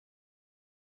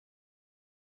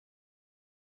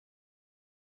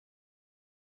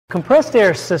Compressed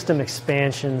air system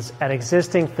expansions at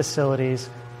existing facilities,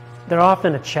 they're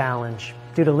often a challenge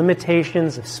due to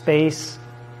limitations of space,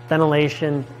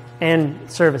 ventilation,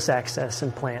 and service access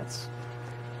in plants.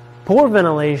 Poor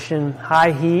ventilation,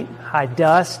 high heat, high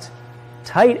dust,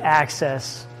 tight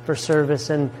access for service,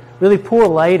 and really poor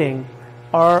lighting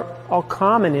are all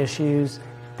common issues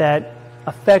that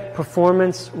affect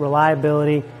performance,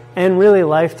 reliability, and really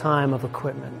lifetime of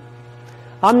equipment.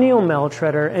 I'm Neil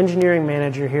Meltreader, Engineering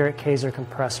Manager here at Kaeser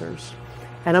Compressors,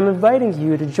 and I'm inviting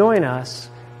you to join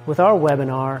us with our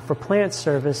webinar for plant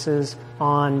services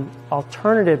on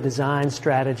alternative design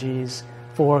strategies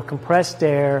for compressed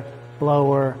air,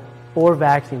 blower, or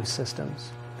vacuum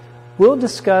systems. We'll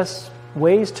discuss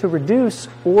ways to reduce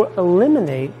or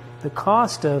eliminate the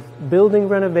cost of building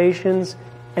renovations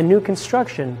and new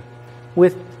construction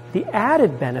with the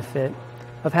added benefit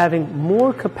of having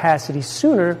more capacity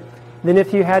sooner than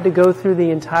if you had to go through the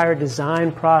entire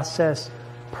design process,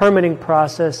 permitting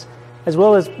process, as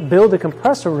well as build a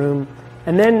compressor room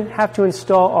and then have to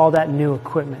install all that new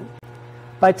equipment.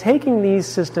 By taking these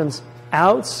systems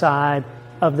outside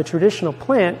of the traditional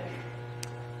plant,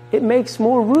 it makes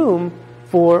more room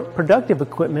for productive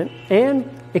equipment, and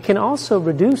it can also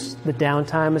reduce the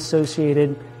downtime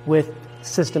associated with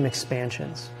system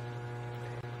expansions.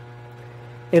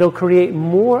 It'll create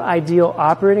more ideal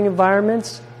operating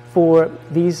environments for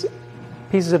these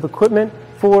pieces of equipment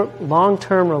for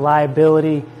long-term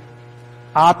reliability,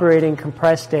 operating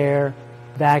compressed air,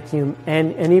 vacuum,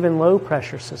 and even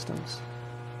low-pressure systems.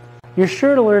 You're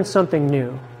sure to learn something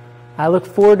new. I look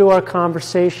forward to our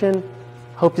conversation.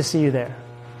 Hope to see you there.